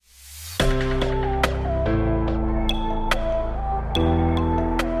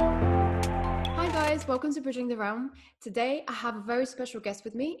welcome to Bridging the Realm. Today, I have a very special guest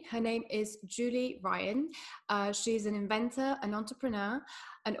with me. Her name is Julie Ryan. She's an inventor, an entrepreneur,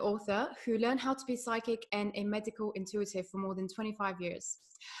 an author who learned how to be psychic and a medical intuitive for more than 25 years.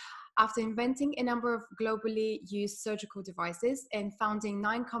 After inventing a number of globally used surgical devices and founding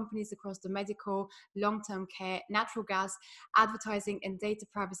 9 companies across the medical, long-term care, natural gas, advertising, and data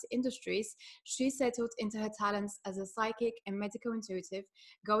privacy industries, she settled into her talents as a psychic and medical intuitive,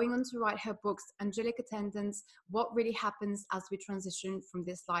 going on to write her books, Angelic Attendants, What Really Happens as We Transition from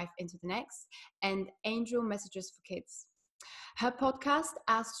This Life into the Next, and Angel Messages for Kids. Her podcast,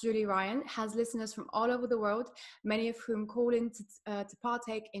 Ask Julie Ryan, has listeners from all over the world, many of whom call in to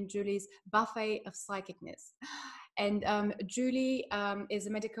partake in Julie's buffet of psychicness. And Julie is a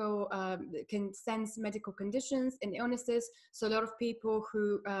medical, can sense medical conditions and illnesses. So a lot of people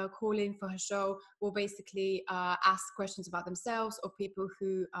who call in for her show will basically ask questions about themselves or people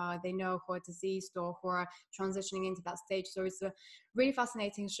who they know who are diseased or who are transitioning into that stage. So it's a really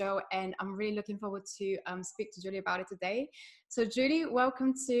fascinating show, and I'm really looking forward to speak to Julie about it today. So Julie,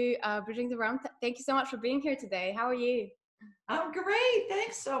 welcome to Bridging the Realm. Thank you so much for being here today. How are you? I'm great.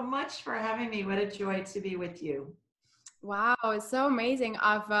 Thanks so much for having me. What a joy to be with you. Wow, it's so amazing.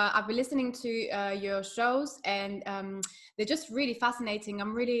 I've been listening to your shows, and they're just really fascinating.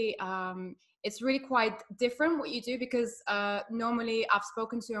 It's really quite different what you do, because normally I've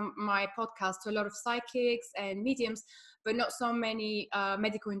spoken to on my podcast to a lot of psychics and mediums, but not so many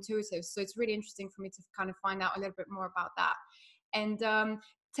medical intuitives. So it's really interesting for me to kind of find out a little bit more about that. And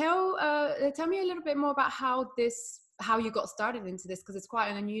tell me a little bit more about how you got started into this, because it's quite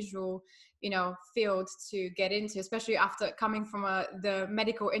an unusual field to get into, especially after coming from the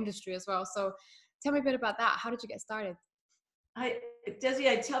medical industry as well. So tell me a bit about that. How did you get started? Desi,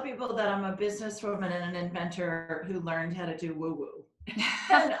 I tell people that I'm a businesswoman and an inventor who learned how to do woo-woo.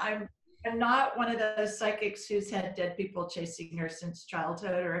 And I'm not one of those psychics who's had dead people chasing her since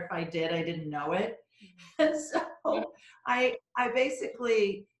childhood, or if I did, I didn't know it. And so I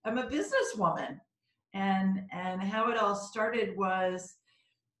basically, I'm a businesswoman. And how it all started was,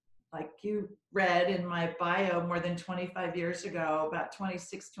 like you read in my bio, more than 25 years ago, about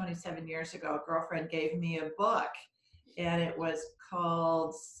 26, 27 years ago, a girlfriend gave me a book, and it was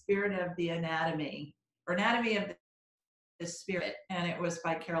called Spirit of the Anatomy, or Anatomy of the Spirit. And it was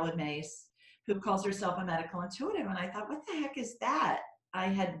by Carolyn Mace, who calls herself a medical intuitive. And I thought, what the heck is that? I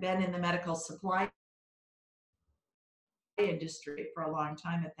had been in the medical supply industry for a long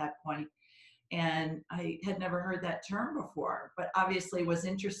time at that point, and I had never heard that term before, but obviously was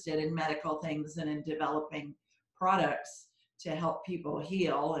interested in medical things and in developing products to help people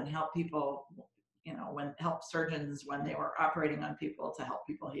heal and help people, help surgeons when they were operating on people to help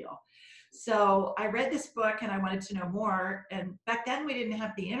people heal. So I read this book and I wanted to know more. And back then we didn't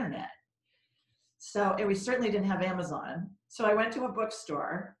have the internet. And we certainly didn't have Amazon. So I went to a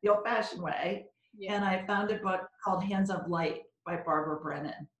bookstore the old-fashioned way, and I found a book called Hands of Light by Barbara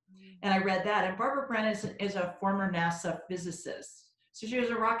Brennan. And I read that. And Barbara Brennan is a former NASA physicist. So she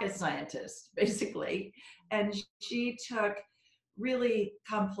was a rocket scientist, basically. And she took really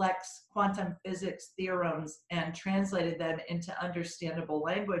complex quantum physics theorems and translated them into understandable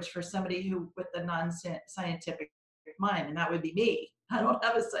language for somebody who, with a non-scientific mind, and that would be me. I don't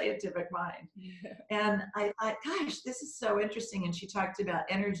have a scientific mind. And I thought, gosh, this is so interesting. And she talked about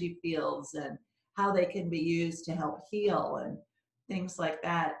energy fields and how they can be used to help heal and things like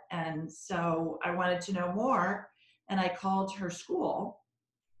that. And so I wanted to know more, and I called her school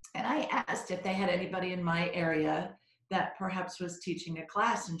and I asked if they had anybody in my area that perhaps was teaching a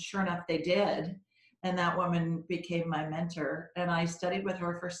class, and sure enough they did. And that woman became my mentor, and I studied with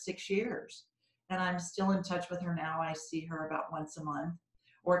her for 6 years, and I'm still in touch with her now. I see her about once a month,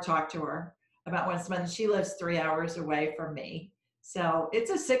 or talk to her about once a month. She lives 3 hours away from me. So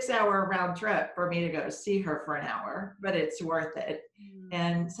it's a 6-hour round trip for me to go see her for an hour, but it's worth it.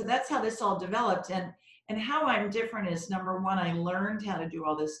 And so that's how this all developed. And how I'm different is, number one, I learned how to do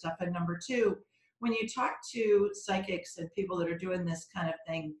all this stuff. And number two, when you talk to psychics and people that are doing this kind of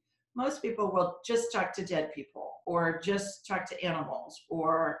thing, most people will just talk to dead people, or just talk to animals,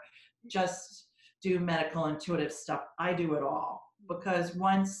 or just do medical intuitive stuff. I do it all, because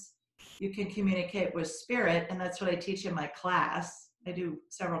once you can communicate with spirit, and that's what I teach in my class. I do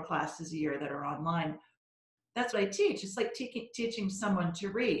several classes a year that are online. That's what I teach. It's like teaching someone to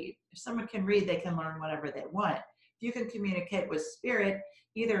read. If someone can read, they can learn whatever they want. If you can communicate with spirit,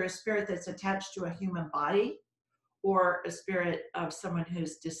 either a spirit that's attached to a human body or a spirit of someone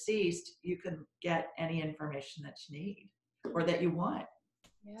who's deceased, you can get any information that you need or that you want.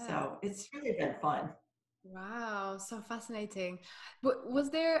 Yeah. So it's really been fun. Wow, so fascinating. But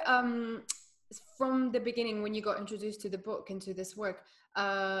was there from the beginning, when you got introduced to the book and to this work,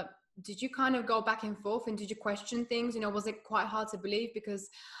 did you kind of go back and forth, and did you question things? You know, was it quite hard to believe? Because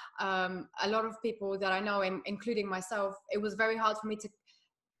a lot of people that I know, including myself, it was very hard for me to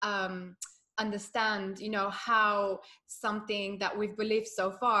understand, you know, how something that we've believed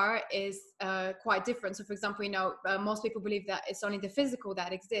so far is quite different. So for example, you know, most people believe that it's only the physical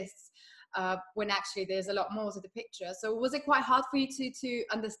that exists, when actually there's a lot more to the picture. So was it quite hard for you to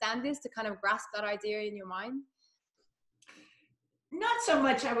understand this, to kind of grasp that idea in your mind? Not so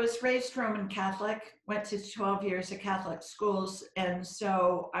much. I was raised Roman Catholic, went to 12 years of Catholic schools, and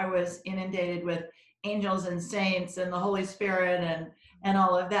so I was inundated with angels and saints and the Holy Spirit and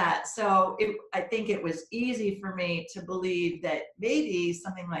all of that. So I think it was easy for me to believe that maybe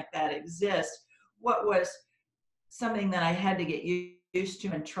something like that exists. What was something that I had to get used to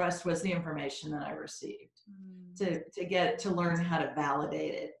and trust was the information that I received. To get to learn how to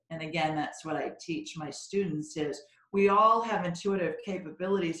validate it. And again, that's what I teach my students is we all have intuitive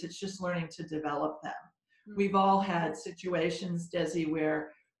capabilities. It's just learning to develop them. We've all had situations, Desi,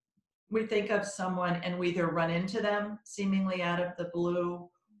 where we think of someone and we either run into them seemingly out of the blue,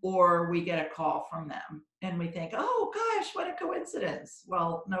 or we get a call from them and we think, oh gosh, what a coincidence.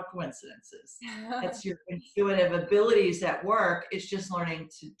 Well, no coincidences. That's your intuitive abilities at work. It's just learning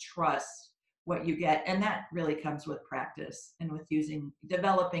to trust what you get. And that really comes with practice and with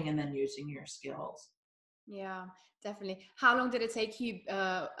developing and then using your skills. Yeah, definitely. How long did it take you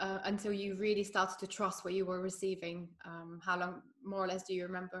until you really started to trust what you were receiving? How long, more or less, do you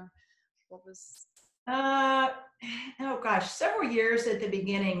remember? What was? Uh, oh gosh, several years at the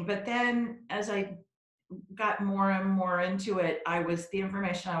beginning, but then as I got more and more into it, the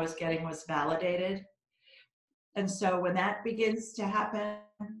information I was getting was validated. And so when that begins to happen,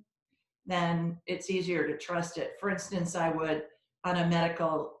 then it's easier to trust it. For instance, on a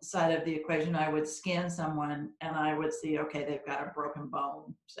medical side of the equation, I would scan someone and I would see, okay, they've got a broken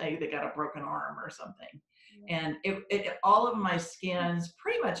bone, say they got a broken arm or something. And all of my scans,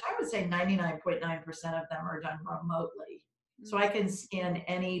 pretty much, I would say 99.9% of them are done remotely. So I can scan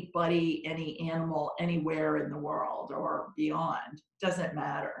anybody, any animal, anywhere in the world or beyond. Doesn't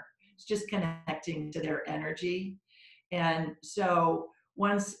matter. It's just connecting to their energy. And so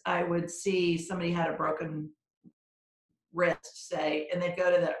once I would see somebody had a broken wrist, say, and they'd go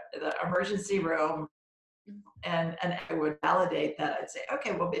to the emergency room, and I would validate that. I'd say,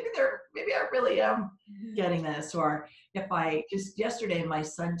 okay, well, maybe I really am getting this. Or just yesterday, my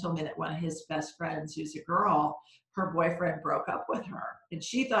son told me that one of his best friends, who's a girl, her boyfriend broke up with her, and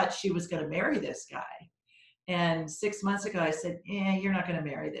she thought she was going to marry this guy. And 6 months ago, I said, yeah, you're not going to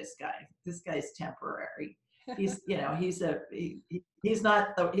marry this guy. This guy's temporary. He's, he's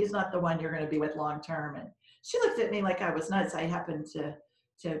not the one you're going to be with long term. And she looked at me like I was nuts. I happened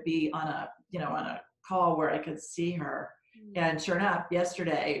to be on a call where I could see her. And sure enough,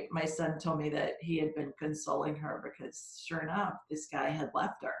 yesterday, my son told me that he had been consoling her because sure enough, this guy had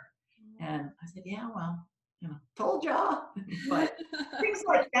left her. And I said, yeah, well, told y'all. But things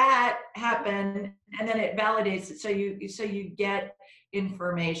like that happen, and then it validates it. So you get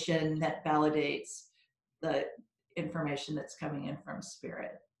information that validates the information that's coming in from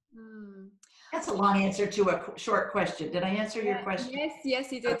spirit. That's a long answer to a short question. Did I answer your question?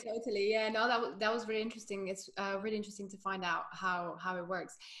 Yes, you did, totally. Yeah, no, that was really interesting. It's really interesting to find out how it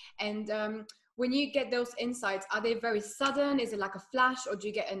works. And when you get those insights, are they very sudden? Is it like a flash, or do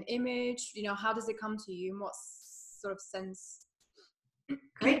you get an image? You know, how does it come to you? In what sort of sense?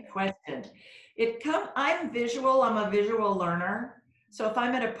 Great question. I'm visual. I'm a visual learner. So if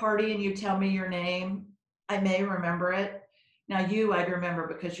I'm at a party and you tell me your name, I may remember it. Now I'd remember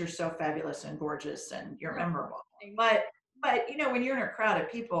because you're so fabulous and gorgeous and you're memorable. But when you're in a crowd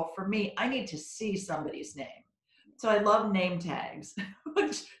of people, for me, I need to see somebody's name. So I love name tags,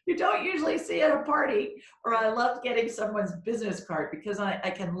 which you don't usually see at a party. Or I love getting someone's business card because I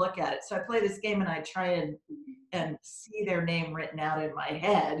can look at it. So I play this game and I try and see their name written out in my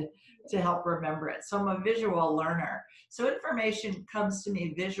head to help remember it. So I'm a visual learner. So information comes to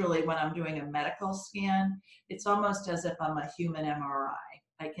me visually when I'm doing a medical scan. It's almost as if I'm a human MRI.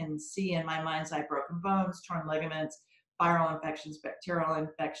 I can see in my mind's eye broken bones, torn ligaments, viral infections, bacterial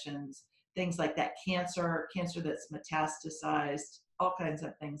infections, things like that, cancer that's metastasized, all kinds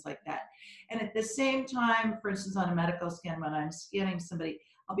of things like that. And at the same time, for instance, on a medical scan, when I'm scanning somebody,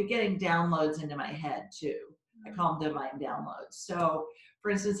 I'll be getting downloads into my head too. I call them divine downloads. So for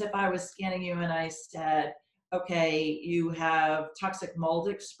instance, if I was scanning you and I said, okay, you have toxic mold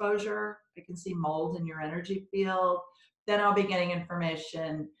exposure, I can see mold in your energy field, then I'll be getting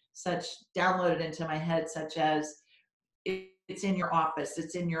information downloaded into my head, such as, it's in your office,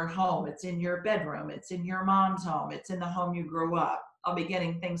 it's in your home, it's in your bedroom, it's in your mom's home, it's in the home you grew up. I'll be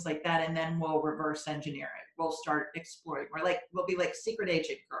getting things like that, and then we'll reverse engineer it. We'll start exploring. We'll be like secret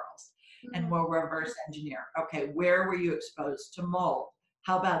agent girls, and Mm. we'll reverse engineer. Okay, where were you exposed to mold?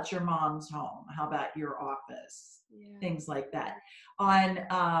 How about your mom's home? How about your office? Yeah. Things like that.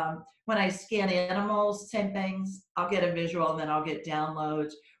 On when I scan animals, same things. I'll get a visual, and then I'll get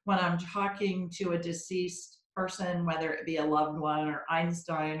downloads. When I'm talking to a deceased person, whether it be a loved one or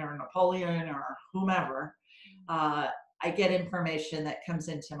Einstein or Napoleon or whomever, I get information that comes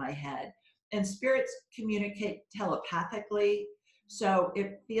into my head. And spirits communicate telepathically. So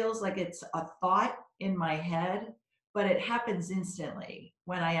it feels like it's a thought in my head, but it happens instantly.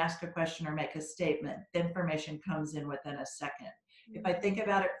 When I ask a question or make a statement, the information comes in within a second. If I think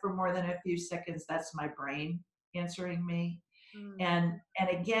about it for more than a few seconds, that's my brain answering me. Mm. And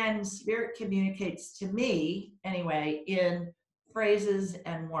again, spirit communicates to me anyway in phrases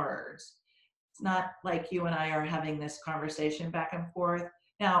and words. It's not like you and I are having this conversation back and forth.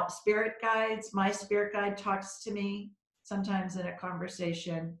 Now, spirit guides, my spirit guide talks to me sometimes in a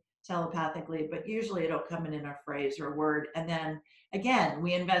conversation telepathically, but usually it'll come in a phrase or a word. And then again,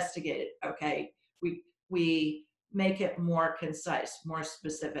 we investigate it. Okay. We make it more concise, more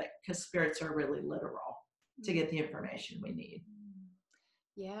specific, because spirits are really literal to get the information we need.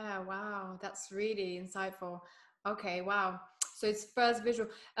 Yeah, wow, that's really insightful. Okay, wow. So it's first visual.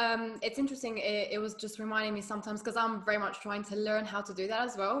 It's interesting. It was just reminding me sometimes because I'm very much trying to learn how to do that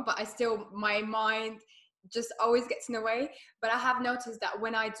as well. But I still, my mind just always gets in the way. But I have noticed that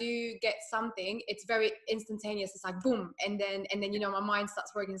when I do get something, it's very instantaneous. It's like boom, and then my mind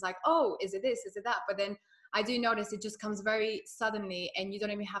starts working. It's like, oh, is it this? Is it that? But then I do notice it just comes very suddenly, and you don't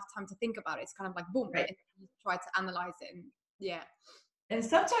even have time to think about it. It's kind of like boom, Right. and you try to analyze it. And yeah. And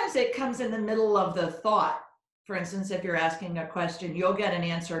sometimes it comes in the middle of the thought. For instance, if you're asking a question, you'll get an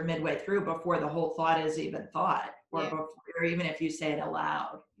answer midway through before the whole thought is even thought, or Yeah. before, or even if you say it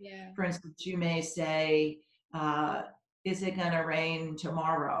aloud. Yeah. For instance, you may say, "Is it going to rain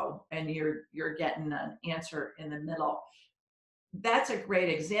tomorrow?" And you're getting an answer in the middle. That's a great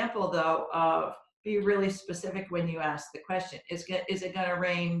example, though, of be really specific when you ask the question. Is it going to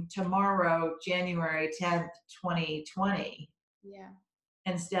rain tomorrow, January 10th, 2020? Yeah.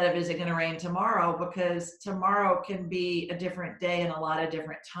 Instead of is it going to rain tomorrow, because tomorrow can be a different day in a lot of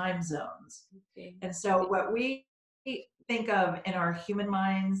different time zones. Okay. And so what we think of in our human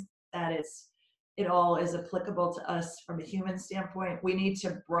minds, that it all is applicable to us from a human standpoint, we need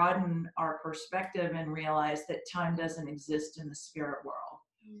to broaden our perspective and realize that time doesn't exist in the spirit world.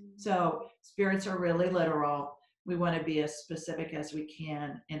 So spirits are really literal. We want to be as specific as we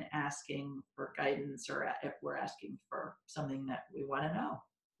can in asking for guidance, or if we're asking for something that we want to know.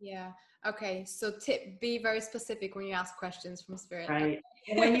 Yeah. Okay. So tip, be very specific when you ask questions from spirit. Right.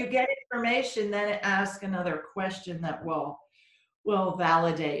 And when you get information, then ask another question that will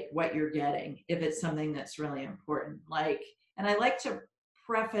validate what you're getting if it's something that's really important. Like, and I like to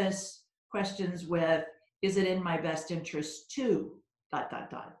preface questions with, is it in my best interest to ...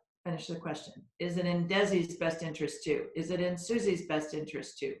 Finish the question. Is it in Desi's best interest too? Is it in Susie's best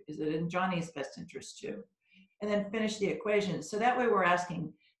interest too? Is it in Johnny's best interest too? And then finish the equation. So that way we're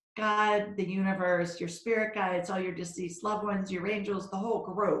asking God, the universe, your spirit guides, all your deceased loved ones, your angels, the whole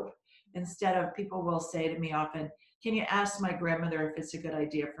group. Instead of, people will say to me often, can you ask my grandmother if it's a good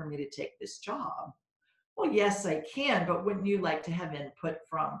idea for me to take this job? Well, yes, I can, but wouldn't you like to have input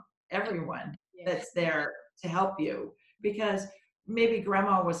from everyone Yeah. that's there to help you? Because maybe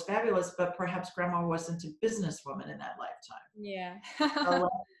grandma was fabulous, but perhaps grandma wasn't a businesswoman in that lifetime. Yeah. So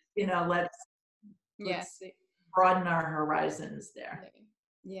let's Yeah. broaden our horizons there.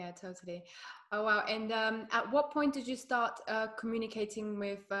 Yeah, totally. Oh wow! And at what point did you start communicating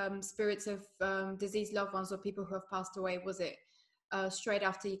with spirits of deceased loved ones or people who have passed away? Was it straight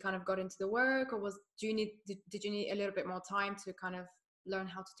after you kind of got into the work, or did you need a little bit more time to kind of learn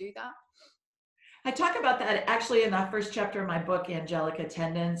how to do that? I talk about that actually in the first chapter of my book, Angelic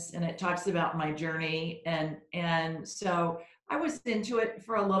Attendants, and it talks about my journey. And so I was into it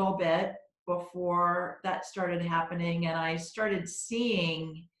for a little bit before that started happening, and I started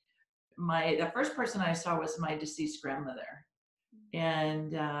seeing the first person I saw was my deceased grandmother,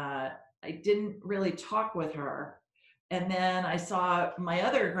 and I didn't really talk with her. And then I saw my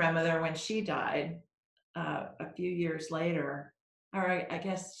other grandmother when she died a few years later. Or I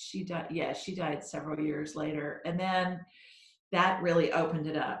guess she died. Yeah, she died several years later. And then that really opened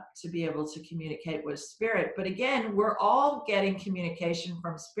it up to be able to communicate with spirit. But again, we're all getting communication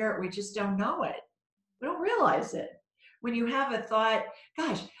from spirit. We just don't know it. We don't realize it. When you have a thought,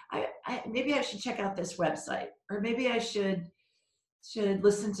 gosh, I maybe I should check out this website, or maybe I should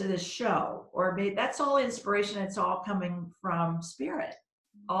listen to this show, or maybe that's all inspiration. It's all coming from spirit.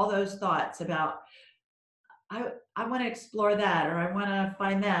 All those thoughts about I want to explore that, or I want to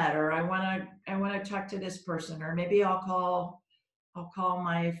find that, or I want to talk to this person, or maybe I'll call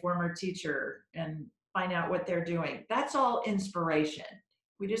my former teacher and find out what they're doing. That's all inspiration.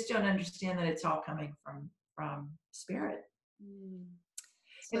 We just don't understand that it's all coming from spirit. Mm.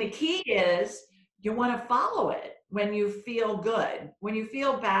 And So the key is you want to follow it when you feel good. When you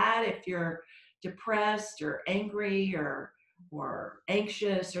feel bad, if you're depressed or angry or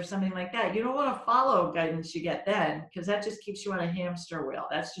anxious or something like that, you don't want to follow guidance you get then, because that just keeps you on a hamster wheel.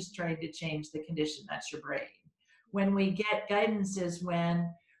 That's just trying to change the condition. That's your brain. When we get guidance is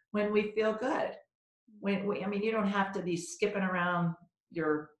when we feel good. I mean, you don't have to be skipping around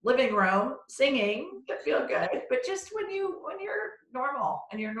your living room singing to feel good, but just when you're normal,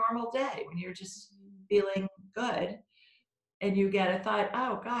 and your normal day, when you're just feeling good, and you get a thought,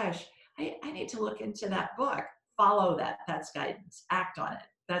 oh gosh, I need to look into that book. Follow that. That's guidance. Act on it.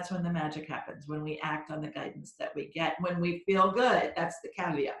 That's when the magic happens, when we act on the guidance that we get, when we feel good. That's the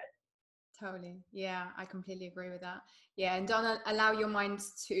caveat. totally. Yeah, I completely agree with that. Yeah, and don't allow your mind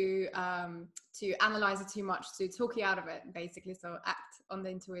to analyze it too much, to talk you out of it, basically. So act on the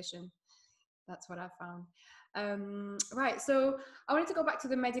intuition. That's what I found. Right. So I wanted to go back to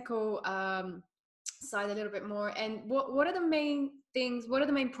the medical side a little bit more. And what are the main things? What are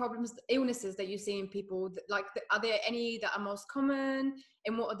the main problems, illnesses that you see in people? Like, are there any that are most common?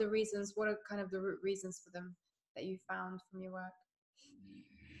 And what are the reasons? What are kind of the root reasons for them that you found from your work?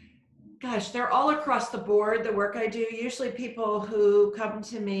 Gosh, they're all across the board, the work I do. Usually people who come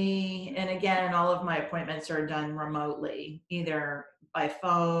to me, and again, all of my appointments are done remotely, either by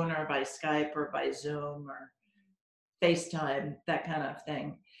phone or by Skype or by Zoom or FaceTime, that kind of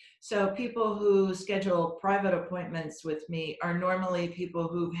thing. So people who schedule private appointments with me are normally people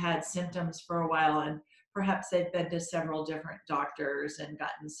who've had symptoms for a while, and perhaps they've been to several different doctors and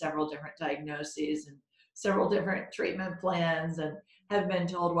gotten several different diagnoses and several different treatment plans, and have been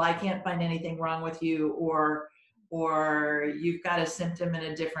told, well, I can't find anything wrong with you, or you've got a symptom in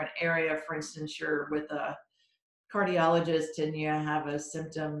a different area. For instance, you're with a cardiologist and you have a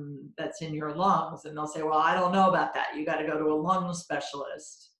symptom that's in your lungs, and they'll say, well, I don't know about that. You got to go to a lung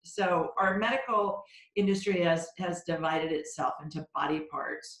specialist. So our medical industry has divided itself into body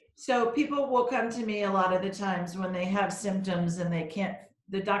parts. So people will come to me a lot of the times when they have symptoms and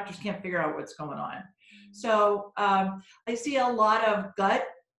the doctors can't figure out what's going on. So I see a lot of gut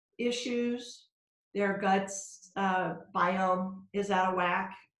issues. Their guts biome is out of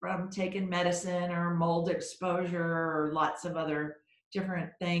whack from taking medicine or mold exposure or lots of other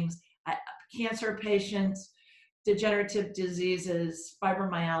different things. Cancer patients, degenerative diseases,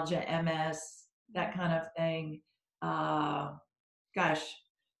 fibromyalgia, MS, that kind of thing. Gosh,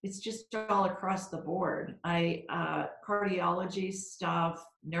 it's just all across the board. Cardiology stuff,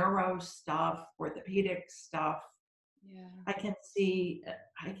 neuro stuff, orthopedic stuff. Yeah. I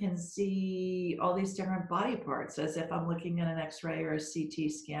can see all these different body parts as if I'm looking at an X-ray or a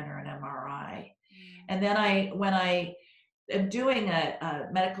CT scan or an MRI. And then when I am doing a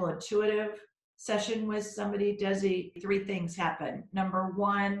medical intuitive session with somebody, Desi, three things happen. Number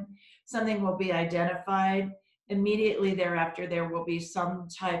one, something will be identified. Immediately thereafter, there will be some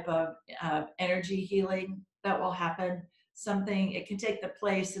type of energy healing that will happen. It can take the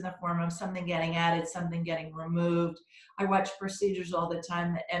place in the form of something getting added, something getting removed. I watch procedures all the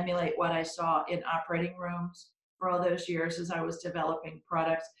time that emulate what I saw in operating rooms for all those years as I was developing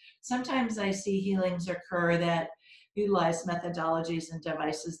products. Sometimes I see healings occur that utilize methodologies and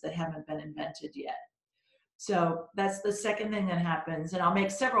devices that haven't been invented yet. So that's the second thing that happens. And I'll make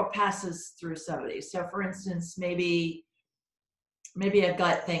several passes through somebody. So for instance, maybe a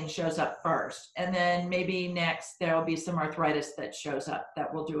gut thing shows up first, and then maybe next there'll be some arthritis that shows up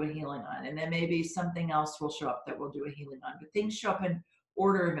that we'll do a healing on, and then maybe something else will show up that we'll do a healing on. But things show up in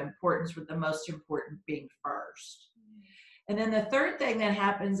order of importance, with the most important being first. And then the third thing that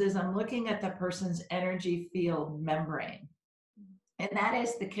happens is I'm looking at the person's energy field membrane, and that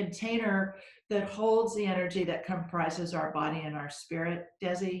is the container that holds the energy that comprises our body and our spirit,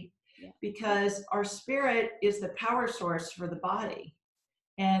 Desi. Because our spirit is the power source for the body.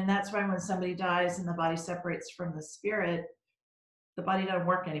 And that's why when somebody dies and the body separates from the spirit, the body doesn't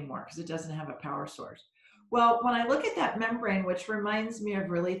work anymore because it doesn't have a power source. Well, when I look at that membrane, which reminds me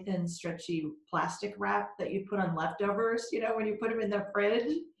of really thin, stretchy plastic wrap that you put on leftovers, when you put them in the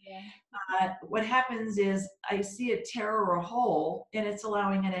fridge, what happens is I see a tear or a hole, and it's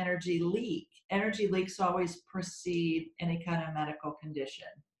allowing an energy leak. Energy leaks always precede any kind of medical condition.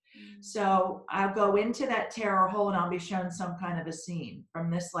 So I'll go into that tarot hole and I'll be shown some kind of a scene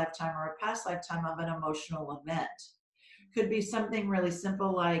from this lifetime or a past lifetime of an emotional event. Could be something really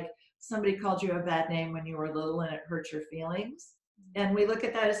simple like somebody called you a bad name when you were little and it hurt your feelings. And we look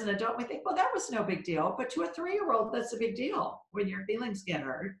at that as an adult, we think, well, that was no big deal. But to a 3-year-old, that's a big deal when your feelings get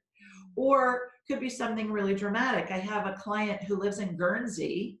hurt. Or could be something really dramatic. I have a client who lives in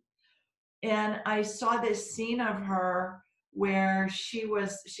Guernsey, and I saw this scene of her where she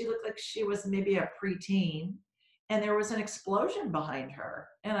looked like she was maybe a preteen, and there was an explosion behind her.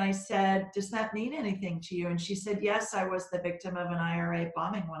 And I said, does that mean anything to you? And she said, yes, I was the victim of an IRA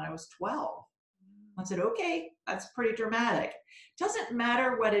bombing when I was 12. I said, okay, that's pretty dramatic. Doesn't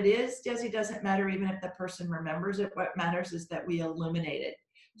matter what it is, Desi, doesn't matter even if the person remembers it. What matters is that we illuminate it.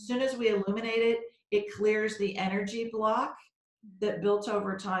 As soon as we illuminate it, it clears the energy block that built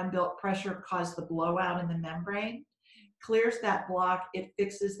over time, built pressure, caused the blowout in the membrane, clears that block, it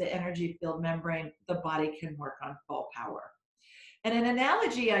fixes the energy field membrane, the body can work on full power. And an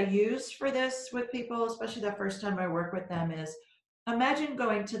analogy I use for this with people, especially the first time I work with them, is imagine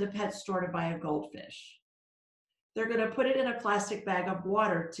going to the pet store to buy a goldfish. They're going to put it in a plastic bag of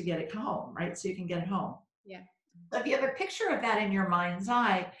water to get it home, right? So you can get it home. Yeah. So if you have a picture of that in your mind's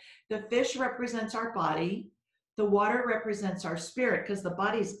eye, the fish represents our body, the water represents our spirit, because the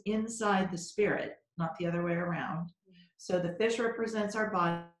body's inside the spirit, not the other way around. So the fish represents our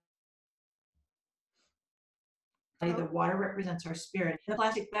body, the water represents our spirit, the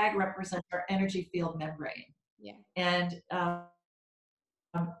plastic bag represents our energy field membrane. Yeah. And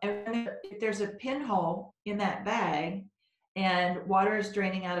if there's a pinhole in that bag and water is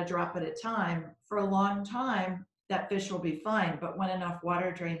draining out a drop at a time, for a long time, that fish will be fine. But when enough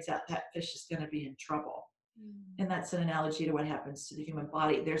water drains out, that fish is going to be in trouble. And that's an analogy to what happens to the human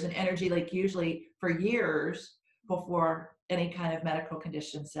body. There's an energy like usually for years before any kind of medical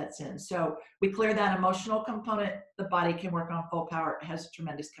condition sets in. So we clear that emotional component, the body can work on full power. It has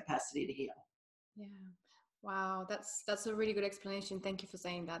tremendous capacity to heal. Yeah. Wow, that's a really good explanation. Thank you for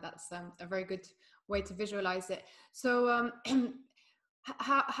saying that. That's a very good way to visualize it. So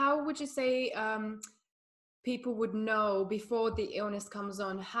how would you say people would know before the illness comes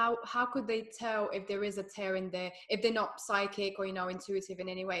on? How could they tell if there is a tear in there, if they're not psychic or intuitive in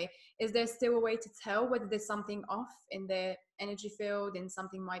any way? Is there still a way to tell whether there's something off in their energy field and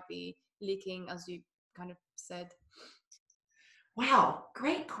something might be leaking, as you kind of said? Wow,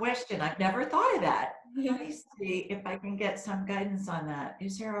 great question. I've never thought of that. Let me see if I can get some guidance on that.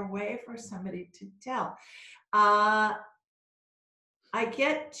 Is there a way for somebody to tell? I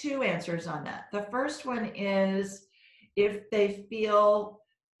get 2 answers on that. The first one is if they feel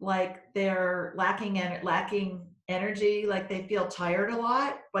like they're lacking energy, like they feel tired a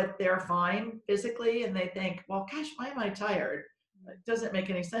lot, but they're fine physically, and they think, well, gosh, why am I tired? It doesn't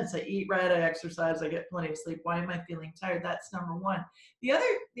make any sense. I eat right, I exercise, I get plenty of sleep. Why am I feeling tired? That's number one. The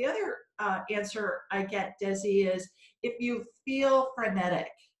other answer I get, Desi, is if you feel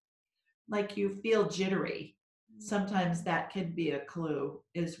frenetic, like you feel jittery, sometimes that can be a clue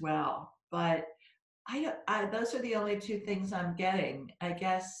as well. But I those are the only 2 things I'm getting. I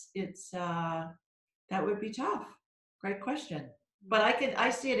guess it's that would be tough. Great question. But I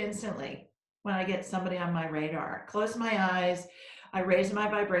see it instantly when I get somebody on my radar. Close my eyes, I raise my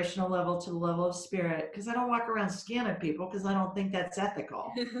vibrational level to the level of spirit, because I don't walk around scanning people because I don't think that's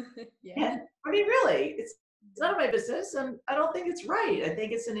ethical. Yeah. And I mean, really, it's none of my business, and I don't think it's right. I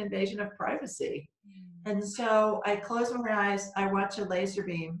think it's an invasion of privacy. And so I close my eyes, I watch a laser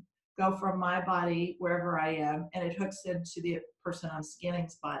beam go from my body wherever I am, and it hooks into the person I'm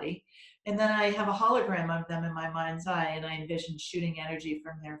scanning's body. And then I have a hologram of them in my mind's eye, and I envision shooting energy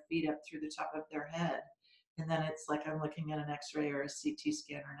from their feet up through the top of their head. And then it's like I'm looking at an X-ray or a CT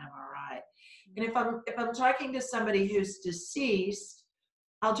scan or an MRI. And if I'm talking to somebody who's deceased,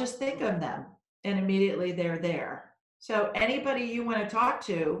 I'll just think of them, and immediately they're there. So anybody you want to talk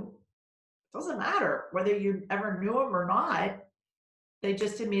to, doesn't matter whether you ever knew them or not, they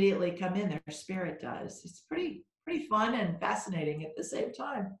just immediately come in, their spirit does. It's pretty fun and fascinating at the same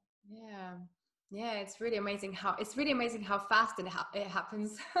time. Yeah, it's really amazing how fast it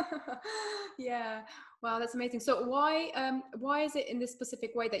happens. Yeah, wow, that's amazing. So why is it in this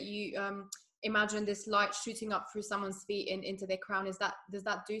specific way that you imagine this light shooting up through someone's feet and into their crown? Does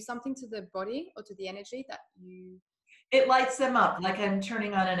that do something to the body or to the energy that you? It lights them up like I'm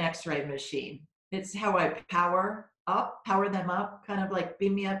turning on an X-ray machine. It's how I power them up, kind of like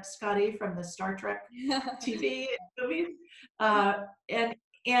Beam Me Up, Scotty, from the Star Trek TV movies.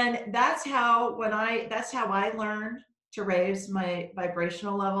 And that's how I learned to raise my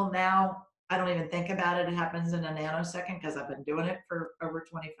vibrational level. Now I don't even think about it. It happens in a nanosecond because I've been doing it for over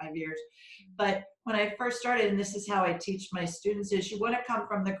 25 years. But when I first started, and this is how I teach my students, is you want to come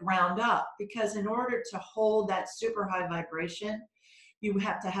from the ground up, because in order to hold that super high vibration, you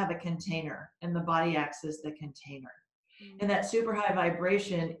have to have a container, and the body acts as the container. And that super high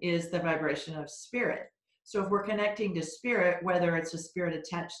vibration is the vibration of spirit. So if we're connecting to spirit, whether it's a spirit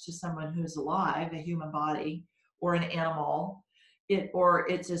attached to someone who's alive, a human body, or an animal, or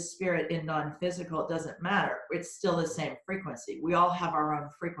it's a spirit in non-physical, it doesn't matter. It's still the same frequency. We all have our own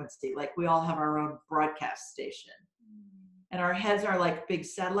frequency, like we all have our own broadcast station. And our heads are like big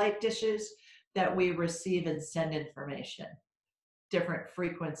satellite dishes that we receive and send information, different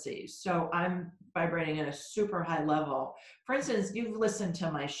frequencies. So I'm vibrating at a super high level. For instance, you've listened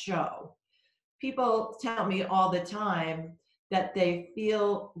to my show. People tell me all the time that they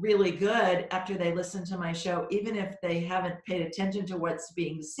feel really good after they listen to my show, even if they haven't paid attention to what's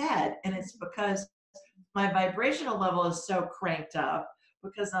being said. And it's because my vibrational level is so cranked up,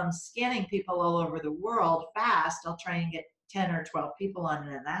 because I'm scanning people all over the world fast. I'll try and get 10 or 12 people on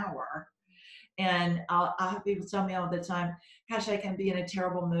in an hour. And I'll have people tell me all the time, gosh, I can be in a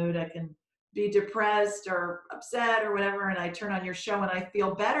terrible mood. I can be depressed or upset or whatever. And I turn on your show and I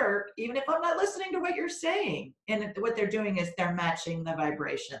feel better, even if I'm not listening to what you're saying. And what they're doing is they're matching the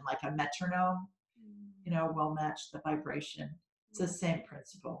vibration, like a metronome, will match the vibration. It's the same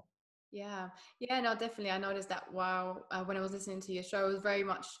principle. Yeah. Yeah, no, definitely. I noticed that while when I was listening to your show, it was very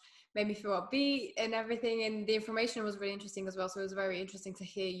much made me feel upbeat and everything. And the information was really interesting as well. So it was very interesting to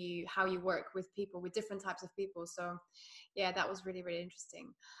hear how you work with people, with different types of people. So yeah, that was really, really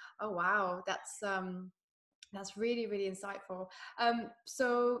interesting. Oh, wow. That's really, really insightful. What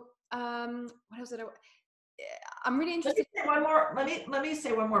else did I'm really interested. Let me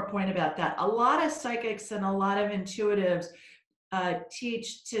say one more point about that. A lot of psychics and a lot of intuitives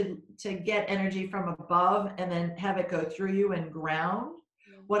teach to get energy from above and then have it go through you and ground.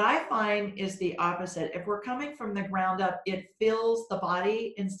 What I find is the opposite. If we're coming from the ground up, it fills the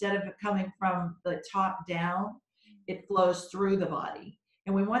body instead of it coming from the top down. It flows through the body.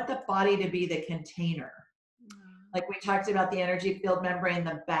 And we want the body to be the container. Like we talked about the energy field membrane,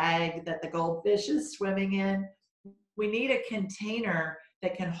 the bag that the goldfish is swimming in. We need a container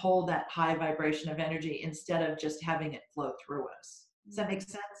that can hold that high vibration of energy instead of just having it flow through us. Does that make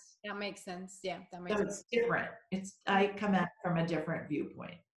sense? That makes sense. Yeah, that makes sense. So it's different. I come at it from a different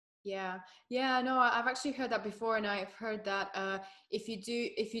viewpoint. Yeah. No, I've actually heard that before, and I've heard that if you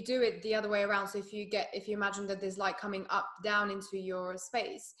do it the other way around, so if you imagine that there's light coming up down into your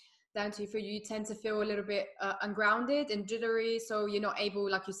space, down to you tend to feel a little bit ungrounded and jittery, so you're not able,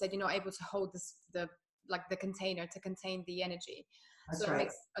 like you said, you're not able to hold the container to contain the energy. That's so right. It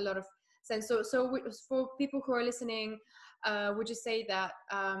makes a lot of sense. So for people who are listening, would you say that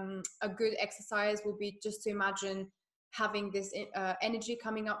a good exercise will be just to imagine having this energy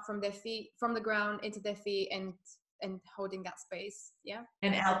coming up from their feet, from the ground into their feet, and holding that space? Yeah.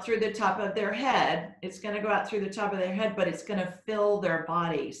 And out through the top of their head. It's going to go out through the top of their head, but it's going to fill their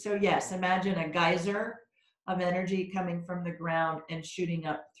body. So yes, imagine a geyser of energy coming from the ground and shooting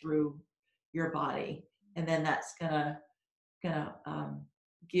up through your body. And then that's gonna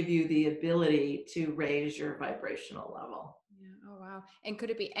give you the ability to raise your vibrational level. Yeah. Oh, wow. And could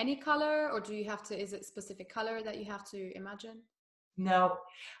it be any color, or is it specific color that you have to imagine? No,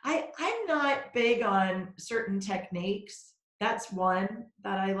 I'm not big on certain techniques. That's one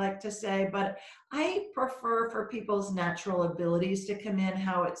that I like to say, but I prefer for people's natural abilities to come in,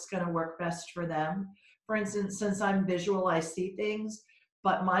 how it's going to work best for them. For instance, since I'm visual, I see things,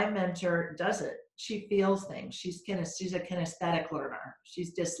 but my mentor doesn't. She feels things. She's a kinesthetic learner.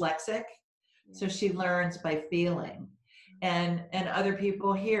 She's dyslexic, so she learns by feeling. And other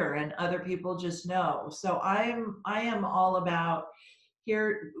people hear, and other people just know. So I am all about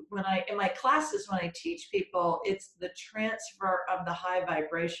here in my classes, when I teach people, it's the transfer of the high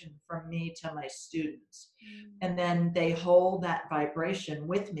vibration from me to my students. And then they hold that vibration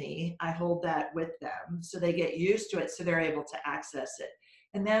with me. I hold that with them. So they get used to it, so they're able to access it.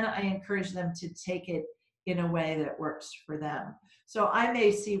 And then I encourage them to take it in a way that works for them. So I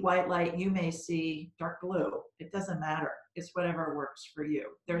may see white light, you may see dark blue. It doesn't matter. It's whatever works for you.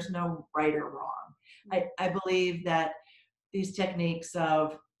 There's no right or wrong. I believe that these techniques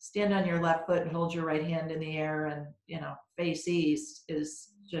of stand on your left foot and hold your right hand in the air and, face east is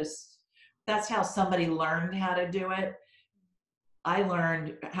just, that's how somebody learned how to do it. I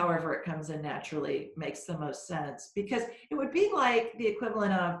learned however it comes in naturally makes the most sense, because it would be like the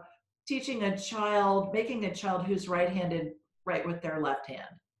equivalent of making a child who's right-handed right with their left hand.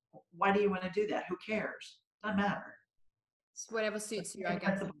 Why do you want to do that? Who cares? Doesn't matter. It's whatever suits you, I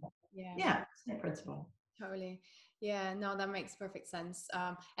guess. Yeah. yeah, same principle. Totally. Yeah, no, that makes perfect sense.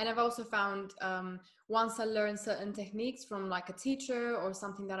 And I've also found once I learn certain techniques from like a teacher or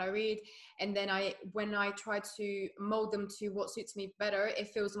something that I read, and then when I try to mold them to what suits me better, it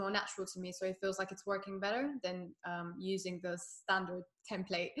feels more natural to me. So it feels like it's working better than using the standard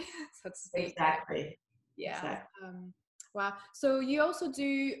template, so to speak. Exactly. Yeah. Exactly. Wow. So you also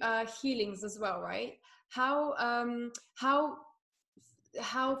do healings as well, right? How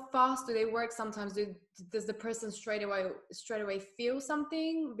fast do they work sometimes? Does the person straight away feel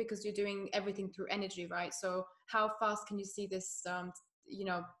something because you're doing everything through energy, right? So how fast can you see this you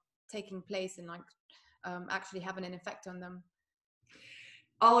know taking place and like actually having an effect on them?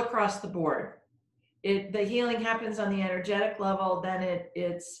 All across the board. The healing happens on the energetic level, then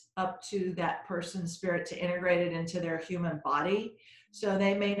it's up to that person's spirit to integrate it into their human body. So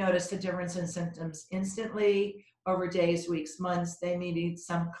they may notice a difference in symptoms instantly over days, weeks, months. They may need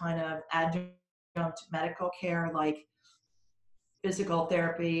some kind of adjunct medical care like physical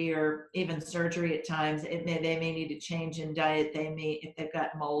therapy or even surgery at times. They may need to change in diet. They may, if they've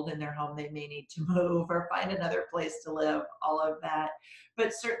got mold in their home, they may need to move or find another place to live, all of that.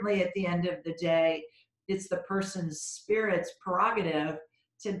 But certainly at the end of the day, it's the person's spirit's prerogative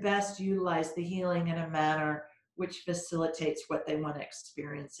to best utilize the healing in a manner which facilitates what they want to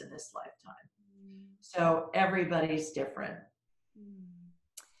experience in this lifetime. So everybody's different. Mm.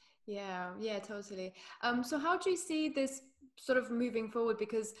 Yeah, yeah, totally. So how do you see this sort of moving forward?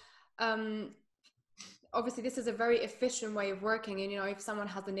 Because um, obviously this is a very efficient way of working, and if someone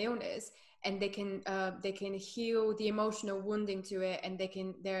has an illness and they can heal the emotional wounding to it, and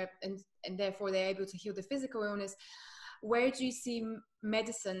and therefore they're able to heal the physical illness. Where do you see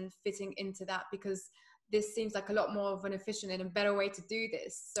medicine fitting into that? Because this seems like a lot more of an efficient and a better way to do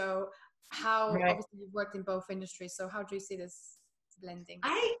this. So how, Right. obviously you've worked in both industries, so how do you see this blending?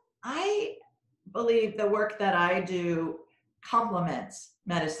 I believe the work that I do complements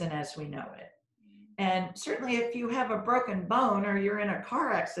medicine as we know it. And certainly, if you have a broken bone or you're in a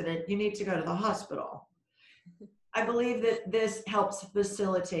car accident, you need to go to the hospital. I believe that this helps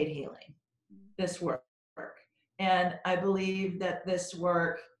facilitate healing, this work. And I believe that this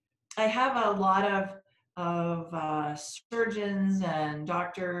work, I have a lot of surgeons and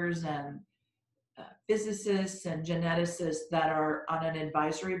doctors and physicists and geneticists that are on an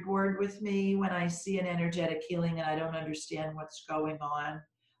advisory board with me. When I see an energetic healing and I don't understand what's going on,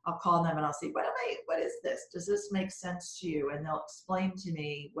 I'll call them and I'll say, what is this? Does this make sense to you? And they'll explain to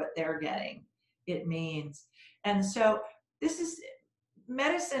me what they're getting it means. And so this is,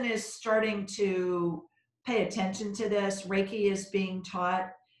 medicine is starting to pay attention to this. Reiki is being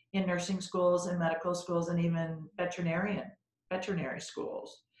taught in nursing schools and medical schools and even veterinary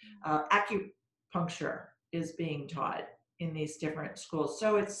schools. Acupuncture is being taught in these different schools.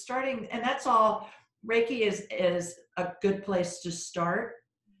 So it's starting, and that's all. Reiki is a good place to start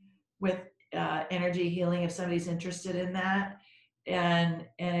with energy healing if somebody's interested in that. And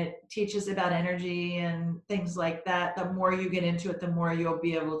it teaches about energy and things like that. The more you get into it, the more you'll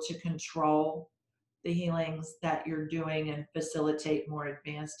be able to control the healings that you're doing and facilitate more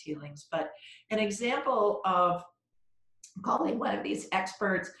advanced healings. But an example of calling one of these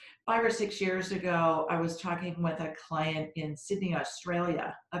experts, 5 or 6 years ago, I was talking with a client in Sydney,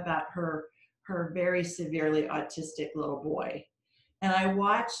 Australia, about her very severely autistic little boy. And I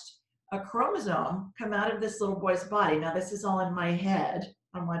watched a chromosome come out of this little boy's body. Now, this is all in my head.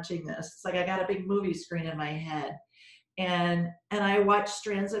 I'm watching this. It's like I got a big movie screen in my head. And I watched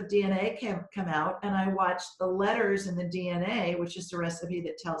strands of DNA come out, and I watched the letters in the DNA, which is the recipe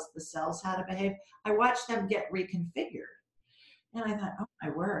that tells the cells how to behave. I watched them get reconfigured. And I thought, oh my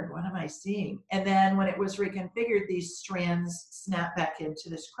word, what am I seeing? And then when it was reconfigured, these strands snapped back into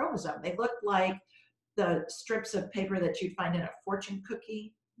this chromosome. They looked like the strips of paper that you'd find in a fortune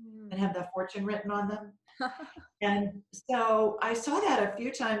cookie and have the fortune written on them. And so I saw that a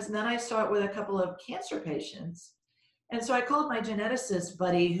few times, and then I saw it with a couple of cancer patients. And so I called my geneticist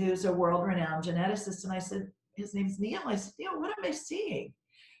buddy, who's a world-renowned geneticist, and I said, his name's Neil. I said, Neil, what am I seeing?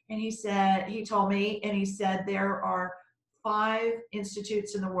 And he told me, and he said, there are 5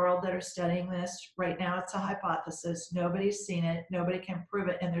 institutes in the world that are studying this. Right now, it's a hypothesis. Nobody's seen it. Nobody can prove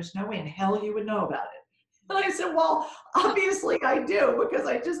it. And there's no way in hell you would know about it. And I said, well, obviously I do, because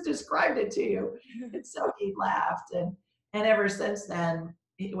I just described it to you. And so he laughed. And ever since then,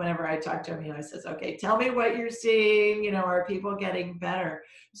 whenever I talk to him, he always says, okay, tell me what you're seeing. Are people getting better?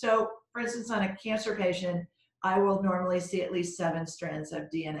 So, for instance, on a cancer patient, I will normally see at least 7 strands of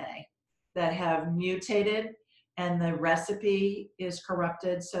DNA that have mutated, and the recipe is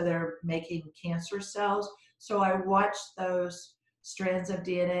corrupted, so they're making cancer cells. So I watch those strands of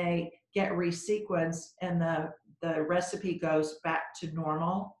DNA get resequenced and the recipe goes back to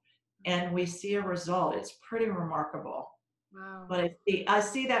normal and we see a result. It's pretty remarkable. Wow. But I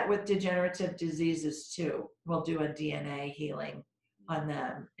see that with degenerative diseases too. We'll do a DNA healing on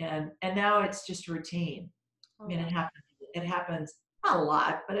them. And now it's just routine. I Oh, mean, wow. it happens not a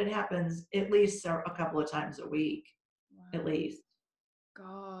lot, but it happens at least a couple of times a week, at Wow. least.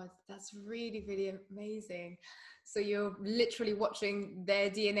 God, that's really, really amazing. So you're literally watching their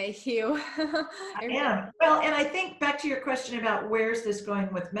DNA heal. I am. Well, and I think back to your question about where's this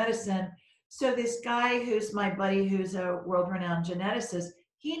going with medicine. So this guy who's my buddy, who's a world-renowned geneticist,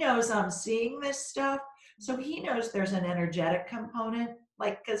 he knows I'm seeing this stuff. So he knows there's an energetic component.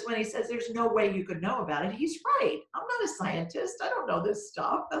 Like, because when he says there's no way you could know about it, he's right. I'm not a scientist. I don't know this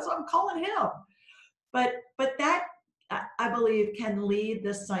stuff. That's what I'm calling him. But that I believe can lead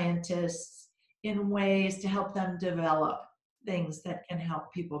the scientists in ways to help them develop things that can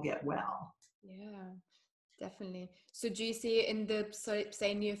help people get well. Yeah, definitely. So do you see in the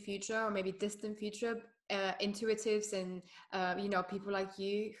say near future or maybe distant future, intuitives and people like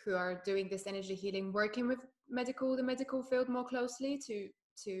you who are doing this energy healing, working with the medical field more closely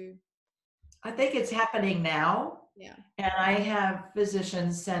to I think it's happening now. yeah. And I have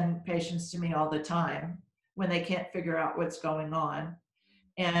physicians send patients to me all the time when they can't figure out what's going on.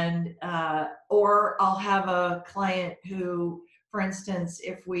 And, or I'll have a client who, for instance,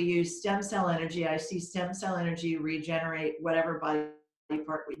 if we use stem cell energy, I see stem cell energy regenerate whatever body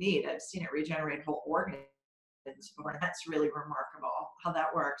part we need. I've seen it regenerate whole organs before, and that's really remarkable how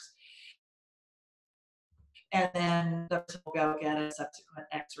that works. And then the person will go get a subsequent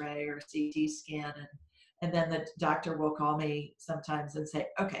x-ray or CT scan, and then the doctor will call me sometimes and say,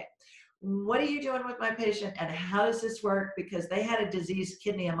 okay, what are you doing with my patient and how does this work? Because they had a diseased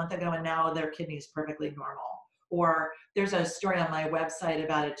kidney a month ago and now their kidney is perfectly normal. Or there's a story on my website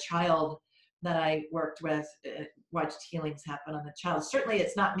about a child that I worked with, watched healings happen on the child. Certainly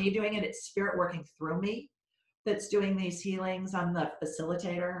it's not me doing it, it's spirit working through me that's doing these healings. I'm the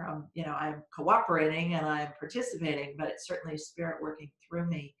facilitator. I'm cooperating and I'm participating, but it's certainly spirit working through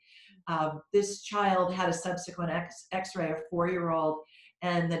me. This child had a subsequent X-ray, a 4-year-old,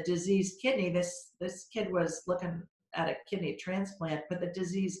 and the diseased kidney. This kid was looking at a kidney transplant, but the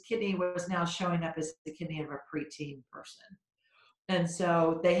diseased kidney was now showing up as the kidney of a preteen person. And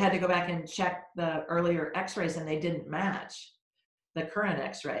so they had to go back and check the earlier X-rays, and they didn't match the current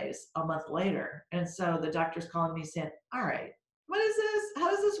x-rays a month later. And so the doctor's calling me saying, all right, what is this? How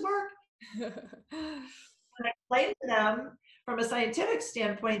does this work? And I explained to them from a scientific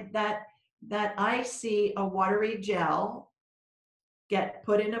standpoint that I see a watery gel get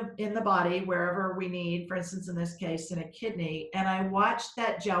put in the body wherever we need, for instance, in this case, in a kidney, and I watch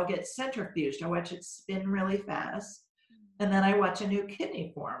that gel get centrifuged. I watch it spin really fast, and then I watch a new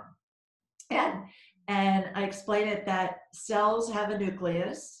kidney form. And I explain it that cells have a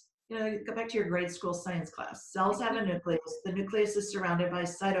nucleus. Go back to your grade school science class. Cells have a nucleus. The nucleus is surrounded by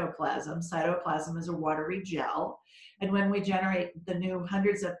cytoplasm. Cytoplasm is a watery gel. And when we generate the new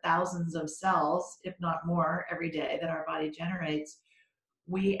hundreds of thousands of cells, if not more, every day that our body generates,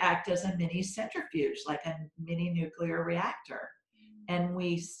 we act as a mini centrifuge, like a mini nuclear reactor. And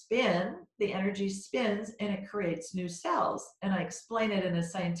we spin, the energy spins, and it creates new cells. And I explain it in a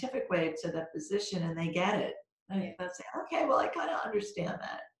scientific way to the physician, and they get it. And they'll say, okay, well, I kind of understand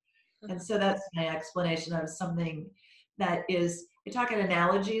that. And so that's my explanation of something that is, I talk in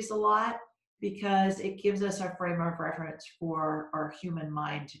analogies a lot because it gives us a frame of reference for our human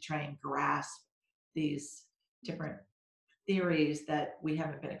mind to try and grasp these different theories that we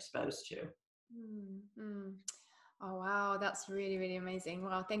haven't been exposed to. Mm-hmm. Oh, wow. That's really, really amazing.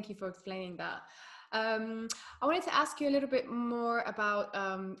 Wow. Thank you for explaining that. I wanted to ask you a little bit more about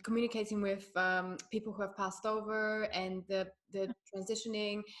communicating with people who have passed over and the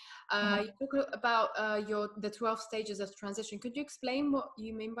transitioning. You talk about the 12 stages of transition. Could you explain what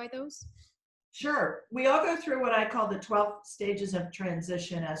you mean by those? Sure. We all go through what I call the 12 stages of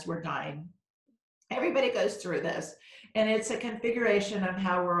transition as we're dying. Everybody goes through this, and it's a configuration of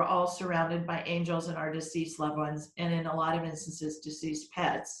how we're all surrounded by angels and our deceased loved ones, and in a lot of instances, deceased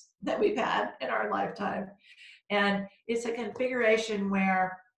pets that we've had in our lifetime. And it's a configuration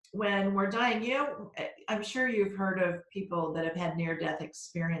where when we're dying, I'm sure you've heard of people that have had near-death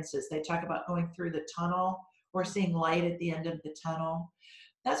experiences. They talk about going through the tunnel or seeing light at the end of the tunnel.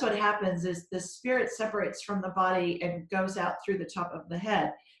 That's what happens is the spirit separates from the body and goes out through the top of the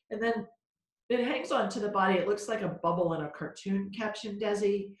head. And then it hangs on to the body. It looks like a bubble in a cartoon caption,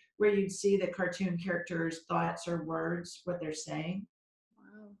 Desi, where you'd see the cartoon characters' thoughts or words, what they're saying.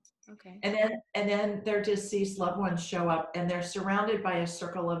 Wow. Okay. And then their deceased loved ones show up, and they're surrounded by a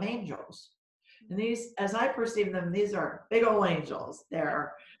circle of angels. And these, as I perceive them, these are big old angels.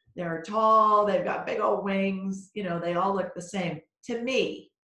 They're tall, they've got big old wings, they all look the same to me.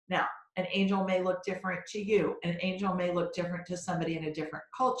 Now, an angel may look different to you. An angel may look different to somebody in a different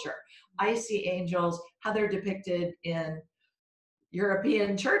culture. I see angels, how they're depicted in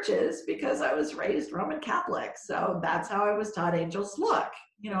European churches because I was raised Roman Catholic. So that's how I was taught angels look.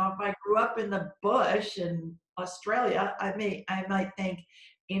 If I grew up in the bush in Australia, I might think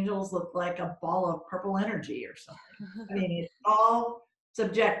angels look like a ball of purple energy or something. I mean, it's all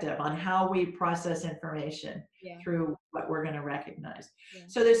subjective on how we process information through what we're going to recognize. Yeah.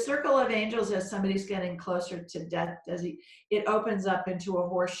 So the circle of angels, as somebody's getting closer to death, it opens up into a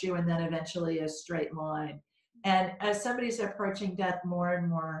horseshoe and then eventually a straight line. And as somebody's approaching death, more and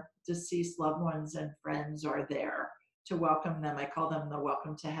more deceased loved ones and friends are there to welcome them. I call them the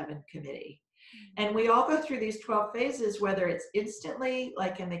Welcome to Heaven Committee. Mm-hmm. And we all go through these 12 phases, whether it's instantly,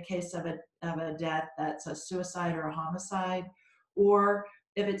 like in the case of a death that's a suicide or a homicide, or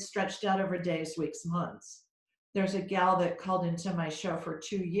if it's stretched out over days, weeks, months. There's a gal that called into my show for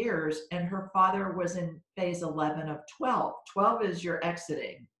 2 years, and her father was in phase 11 of 12. 12 is you're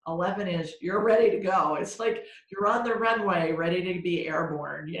exiting. 11 is you're ready to go. It's like you're on the runway, ready to be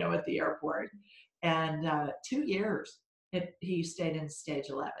airborne, at the airport. And 2 years, he stayed in stage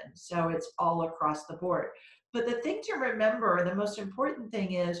 11. So it's all across the board. But the thing to remember, the most important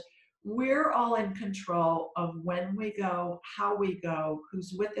thing is we're all in control of when we go, how we go,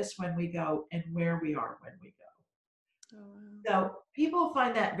 who's with us when we go, and where we are when we go. Oh, wow. So people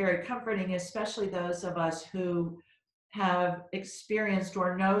find that very comforting, especially those of us who have experienced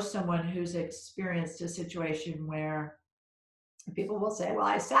or know someone who's experienced a situation where people will say,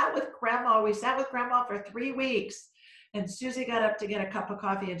 well, we sat with grandma for 3 weeks, and Susie got up to get a cup of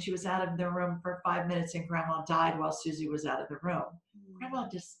coffee and she was out of the room for 5 minutes and grandma died while Susie was out of the room. Grandma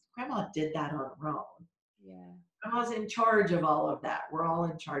did that on her own. Yeah. Grandma's in charge of all of that. We're all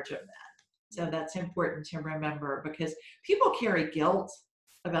in charge of that. So that's important to remember because people carry guilt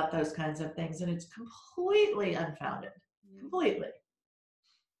about those kinds of things, and it's completely unfounded. Completely.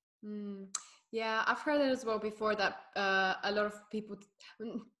 Yeah, I've heard it as well before that a lot of people,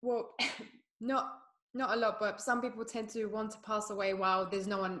 well, not a lot, but some people tend to want to pass away while there's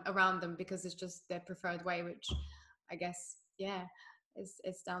no one around them because it's just their preferred way, which I guess,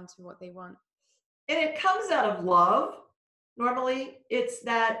 it's down to what they want. And it comes out of love. Normally, it's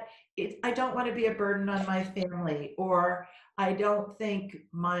that I don't want to be a burden on my family, or I don't think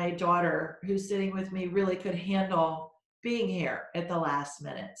my daughter who's sitting with me really could handle being here at the last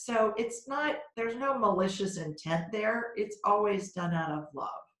minute. So there's no malicious intent there. It's always done out of love.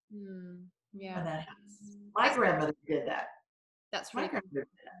 Yeah. And that happens. My grandmother did that. That's right.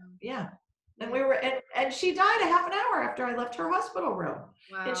 Yeah. And and she died a half an hour after I left her hospital room.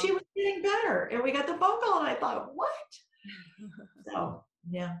 Wow. And she was getting better. And we got the phone call and I thought, what? So,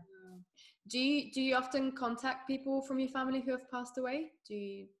 yeah. Do you often contact people from your family who have passed away? Do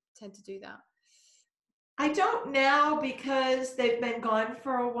you tend to do that? I don't now because they've been gone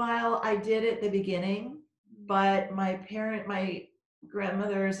for a while. I did at the beginning, but my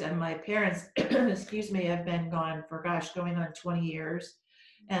grandmothers and my parents, excuse me, have been gone for, going on 20 years.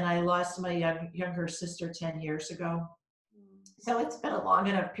 And I lost my younger sister 10 years ago. So it's been a long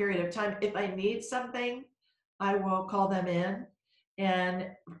enough period of time. If I need something, I will call them in. And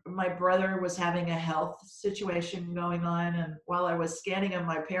my brother was having a health situation going on. And while I was scanning him,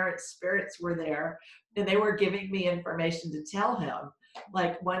 my parents' spirits were there and they were giving me information to tell him.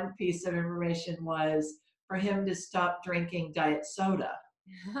 Like one piece of information was for him to stop drinking diet soda.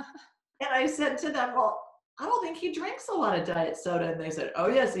 And I said to them, well, I don't think he drinks a lot of diet soda. And they said, oh,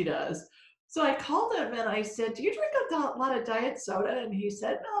 yes, he does. So I called him and I said, do you drink a lot of diet soda? And he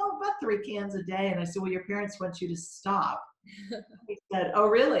said, no, about 3 cans a day. And I said, well, your parents want you to stop. He said, oh,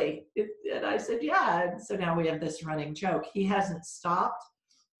 really? And I said, yeah. And so now we have this running joke. He hasn't stopped,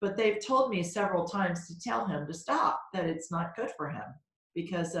 but they've told me several times to tell him to stop, that it's not good for him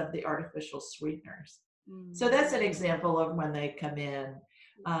because of the artificial sweeteners. So that's an example of when they come in.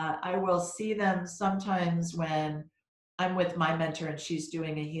 I will see them sometimes when I'm with my mentor and she's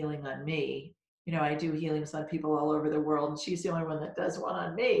doing a healing on me. I do healings on people all over the world and she's the only one that does one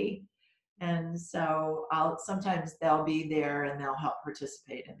on me. And so sometimes they'll be there and they'll help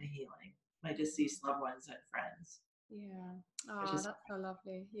participate in the healing, my deceased loved ones and friends. Yeah. Oh, that's so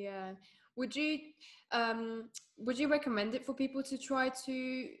lovely. Yeah. Would you recommend it for people to try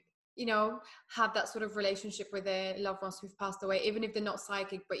to, have that sort of relationship with their loved ones who've passed away, even if they're not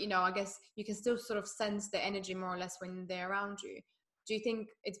psychic, but, I guess you can still sort of sense the energy more or less when they're around you? Do you think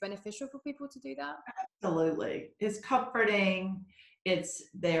it's beneficial for people to do that? Absolutely. It's comforting.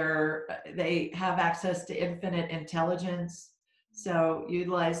 They have access to infinite intelligence. So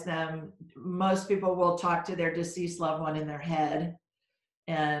utilize them. Most people will talk to their deceased loved one in their head,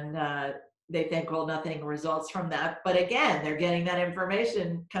 and they think, well, nothing results from that. But again, they're getting that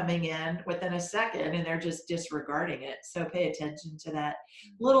information coming in within a second, and they're just disregarding it. So pay attention to that.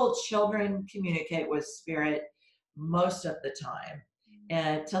 Little children communicate with spirit most of the time.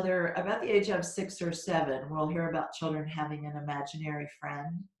 And till they're about the age of 6 or 7, we'll hear about children having an imaginary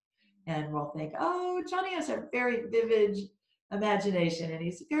friend. And we'll think, oh, Johnny has a very vivid imagination and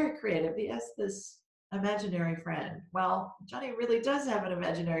he's very creative. He has this imaginary friend. Well, Johnny really does have an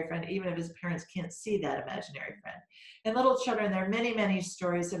imaginary friend, even if his parents can't see that imaginary friend. And little children, there are many, many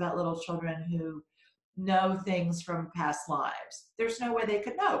stories about little children who know things from past lives. There's no way they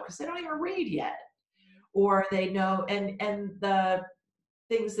could know because they don't even read yet. Or they know, and the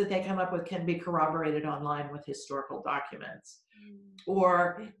things that they come up with can be corroborated online with historical documents.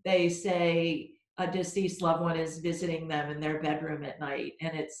 Or they say a deceased loved one is visiting them in their bedroom at night,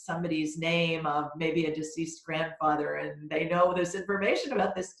 and it's somebody's name of maybe a deceased grandfather, and they know this information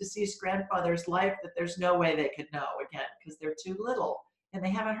about this deceased grandfather's life that there's no way they could know, again, because they're too little and they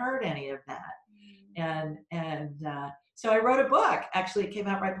haven't heard any of that. So I wrote a book. Actually, it came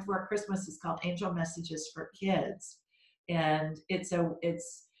out right before Christmas. It's called Angel Messages for Kids, and it's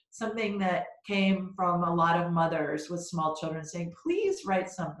something that came from a lot of mothers with small children saying, please write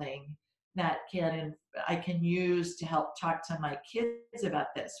something that I can use to help talk to my kids about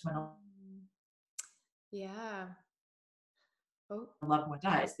this when Yeah. Oh. a loved one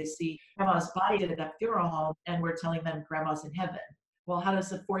dies. They see grandma's body at the funeral home and we're telling them grandma's in heaven. Well, how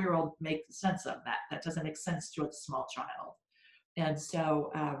does a 4-year-old make sense of that? That doesn't make sense to a small child. And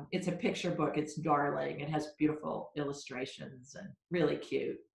so it's a picture book. It's darling. It has beautiful illustrations and really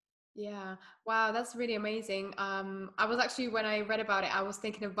cute. Yeah. Wow, that's really amazing. I was actually, when I read about it, I was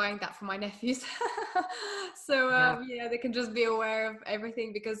thinking of buying that for my nephews. So yeah, they can just be aware of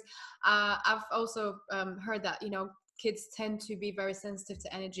everything, because I've also heard that, kids tend to be very sensitive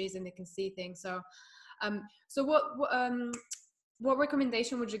to energies and they can see things. So so what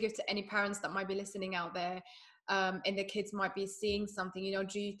recommendation would you give to any parents that might be listening out there, and their kids might be seeing something?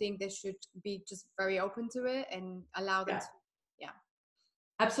 Do you think they should be just very open to it and allow them to? Yeah.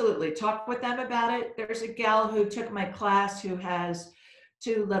 Absolutely. Talk with them about it. There's a gal who took my class who has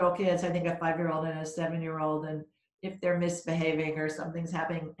 2 little kids, I think a 5-year-old and a 7-year-old. And if they're misbehaving or something's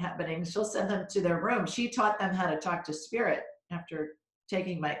happening, she'll send them to their room. She taught them how to talk to spirit after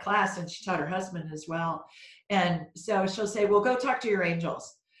taking my class, and she taught her husband as well. And so she'll say, well, go talk to your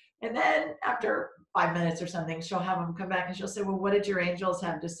angels. And then after 5 minutes or something, she'll have them come back and she'll say, well, what did your angels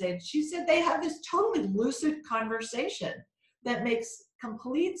have to say? And she said they have this totally lucid conversation that makes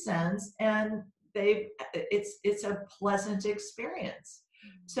complete sense, and it's a pleasant experience.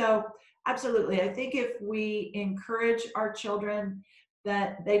 So absolutely, I think if we encourage our children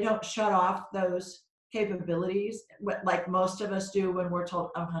that they don't shut off those capabilities like most of us do when we're told,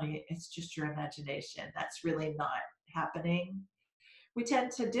 oh honey, it's just your imagination, that's really not happening, we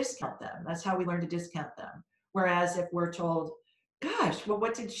tend to discount them. That's how we learn to discount them. Whereas if we're told, gosh, well,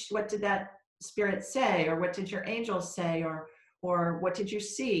 what did that spirit say, or what did your angels say, or what did you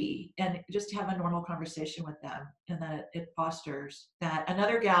see, and just have a normal conversation with them, and that it fosters that.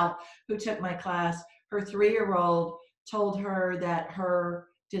 Another gal who took my class, her 3-year-old told her that her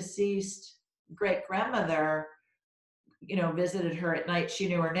deceased great grandmother visited her at night. She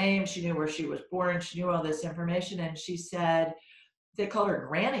knew her name, she knew where she was born, she knew all this information, and she said they called her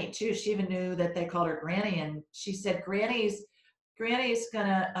Granny too. She even knew that they called her Granny, and she said Granny's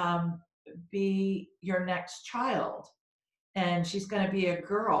gonna be your next child, and she's going to be a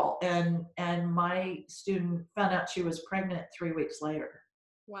girl. And my student found out she was pregnant 3 weeks later.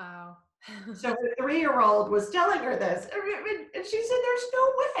 Wow. So the 3-year-old was telling her this, and she said, there's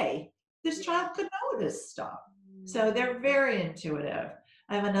no way this child could know this stuff. So they're very intuitive.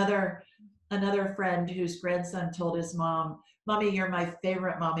 I have another friend whose grandson told his mom, Mommy, you're my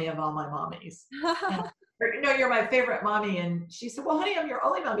favorite mommy of all my mommies. No, you're my favorite mommy. And she said, well, honey, I'm your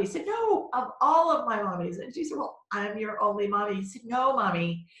only mommy. He said, no, of all of my mommies. And she said, well, I'm your only mommy. He said, no,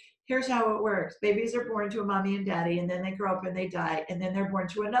 mommy, here's how it works. Babies are born to a mommy and daddy, and then they grow up and they die. And then they're born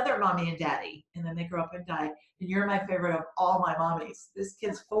to another mommy and daddy, and then they grow up and die. And you're my favorite of all my mommies. This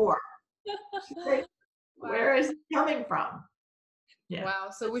kid's 4. She's like, where is it coming from? Yeah. Wow.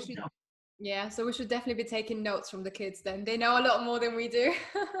 So we should, so we should definitely be taking notes from the kids then. They know a lot more than we do.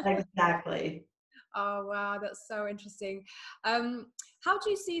 Exactly. Oh, wow. That's so interesting. How do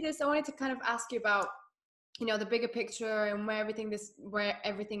you see this? I wanted to kind of ask you about you know, the bigger picture and where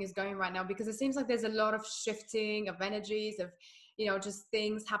everything is going right now, because it seems like there's a lot of shifting of energies, of, you know, just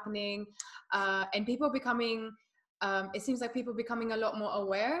things happening, and people becoming, it seems like people becoming a lot more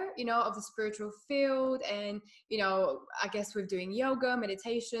aware, you know, of the spiritual field. And, you know, I guess with doing yoga,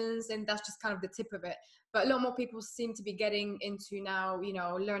 meditations, and that's just kind of the tip of it. But a lot more people seem to be getting into now, you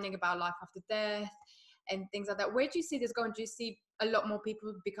know, learning about life after death and things like that. Where do you see this going? Do you see a lot more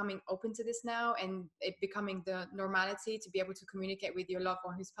people becoming open to this now, and it becoming the normality to be able to communicate with your loved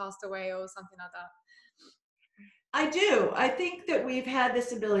one who's passed away or something like that? I do. I think that we've had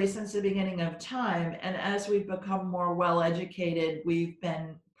this ability since the beginning of time. And as we've become more well educated, we've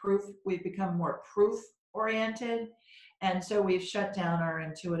become more proof oriented. And so we've shut down our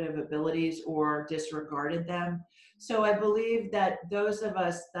intuitive abilities or disregarded them. So I believe that those of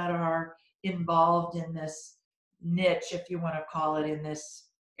us that are involved in this niche, if you want to call it, in this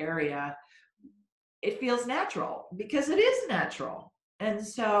area, it feels natural because it is natural. And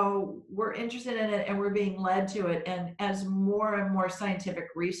so we're interested in it and we're being led to it. And as more and more scientific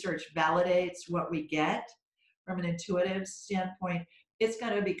research validates what we get from an intuitive standpoint, it's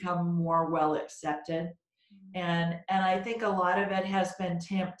going to become more well accepted. And I think a lot of it has been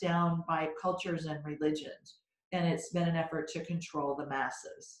tamped down by cultures and religions. And it's been an effort to control the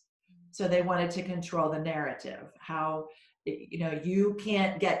masses. So they wanted to control the narrative, how, you know, you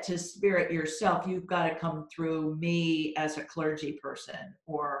can't get to spirit yourself. You've got to come through me as a clergy person,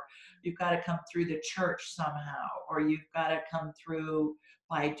 or you've got to come through the church somehow, or you've got to come through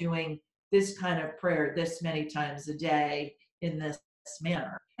by doing this kind of prayer this many times a day in this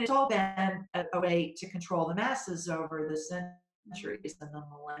manner. And it's all been a way to control the masses over the centuries and the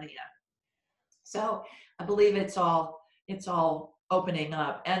millennia. So I believe it's all opening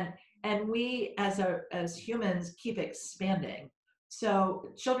up, and we as humans keep expanding.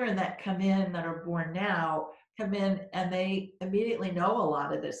 So children that come in that are born now come in and they immediately know a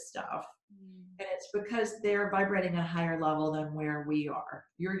lot of this stuff. And it's because they're vibrating a higher level than where we are.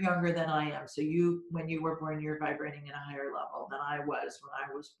 You're younger than I am. So when you were born, you're vibrating at a higher level than I was when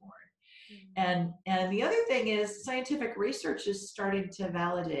I was born. And the other thing is scientific research is starting to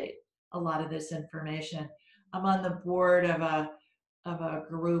validate a lot of this information. I'm on the board of a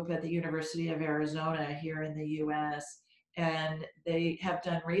group at the University of Arizona here in the US, and they have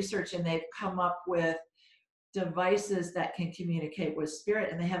done research and they've come up with devices that can communicate with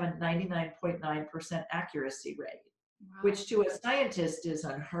spirit, and they have a 99.9% accuracy rate, Wow. which to a scientist is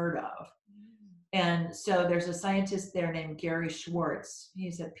unheard of. And so there's a scientist there named Gary Schwartz.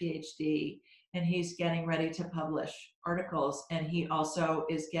 He's a PhD, and he's getting ready to publish articles. And he also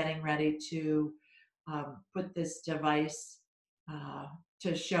is getting ready to put this device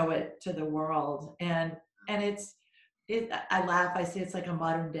to show it to the world. And I laugh. I say it's like a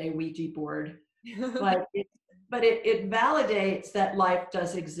modern day Ouija board, but it validates that life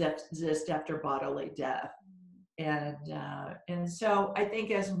does exist after bodily death. And so I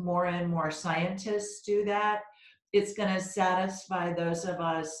think as more and more scientists do that, it's going to satisfy those of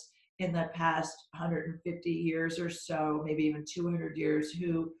us in the past 150 years or so, maybe even 200 years,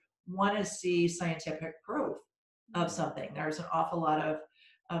 who want to see scientific proof of something. There's an awful lot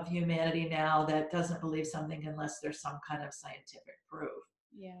of humanity now that doesn't believe something unless there's some kind of scientific proof.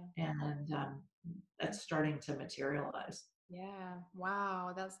 Yeah. And that's starting to materialize. Yeah.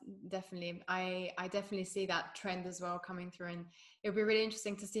 Wow. That's definitely, I definitely see that trend as well coming through, and it'll be really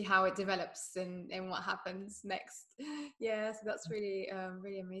interesting to see how it develops and what happens next. Yeah. So that's really,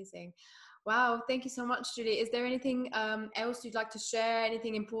 really amazing. Wow. Thank you so much, Julie. Is there anything else you'd like to share?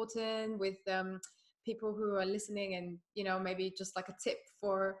 Anything important with people who are listening, and, you know, maybe just like a tip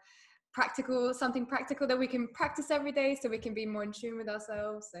for something practical that we can practice every day so we can be more in tune with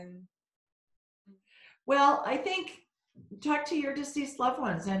ourselves? And Well, I think talk to your deceased loved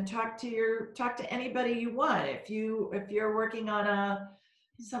ones and talk to anybody you want. If you're working on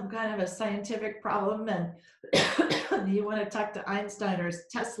some kind of a scientific problem and you want to talk to Einstein or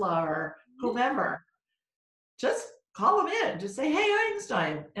Tesla or whomever, just call them in. Just say, "Hey,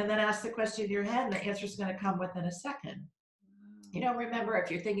 Einstein," and then ask the question in your head, and the answer is going to come within a second. Remember,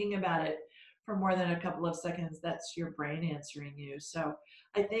 if you're thinking about it for more than a couple of seconds, that's your brain answering you. So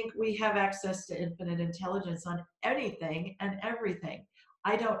I think we have access to infinite intelligence on anything and everything.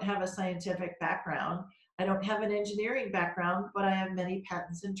 I don't have a scientific background. I don't have an engineering background, but I have many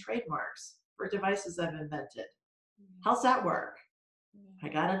patents and trademarks for devices I've invented. How's that work? I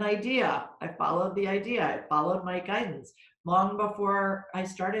got an idea. I followed the idea. I followed my guidance. Long before I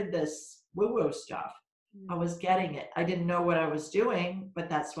started this woo-woo stuff, I was getting it. I didn't know what I was doing, but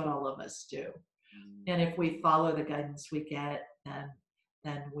that's what all of us do. And if we follow the guidance we get, then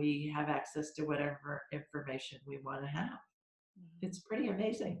then we have access to whatever information we want to have. It's pretty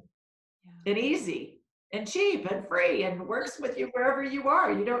amazing and easy and cheap and free and works with you wherever you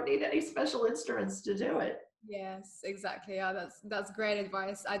are. You don't need any special instruments to do it. Yes, exactly. Yeah, that's great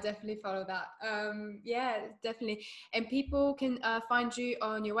advice. I definitely follow that. Yeah, definitely. And people can find you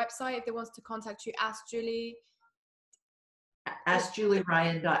on your website if they want to contact you. Ask Julie.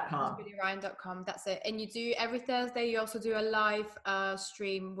 AskJulieRyan.com. JulieRyan.com. That's it. And you do every Thursday. You also do a live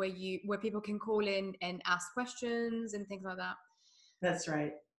stream where people can call in and ask questions and things like that. That's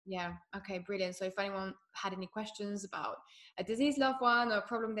right. Yeah. Okay. Brilliant. So if anyone had any questions about a diseased loved one or a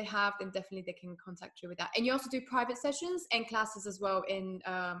problem they have, then definitely they can contact you with that. And you also do private sessions and classes as well in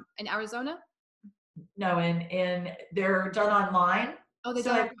Arizona. No, and they're done online. Oh, they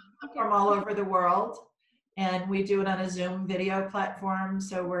so don't. from all over the world, and we do it on a Zoom video platform.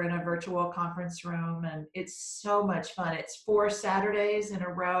 So we're in a virtual conference room, and it's so much fun. It's 4 Saturdays in a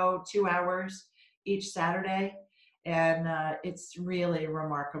row, 2 hours each Saturday. And it's really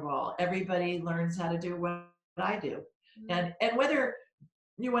remarkable. Everybody learns how to do what I do. And whether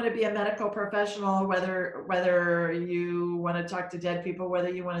you want to be a medical professional, whether you want to talk to dead people, whether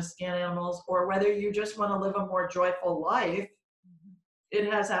you want to scan animals, or whether you just want to live a more joyful life,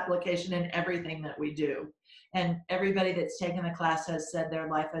 it has application in everything that we do. And everybody that's taken the class has said their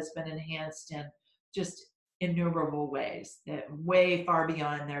life has been enhanced in just innumerable ways, that way far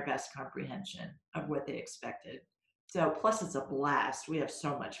beyond their best comprehension of what they expected. So plus it's a blast. We have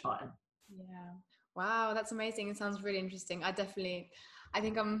so much fun. Yeah. Wow, that's amazing. It sounds really interesting. I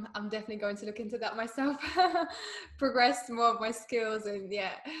think I'm definitely going to look into that myself, progress more of my skills and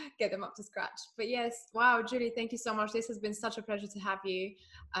get them up to scratch. But yes, wow, Julie, thank you so much. This has been such a pleasure to have you.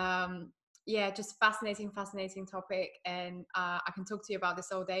 Just fascinating topic. And I can talk to you about this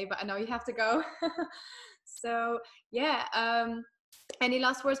all day, but I know you have to go. So any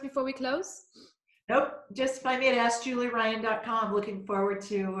last words before we close? Nope. Just find me at AskJulieRyan.com. Looking forward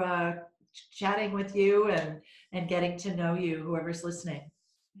to chatting with you and getting to know you, whoever's listening.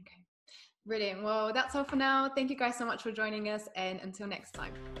 Okay. Brilliant. Well, that's all for now. Thank you guys so much for joining us, and until next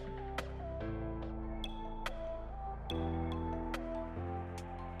time.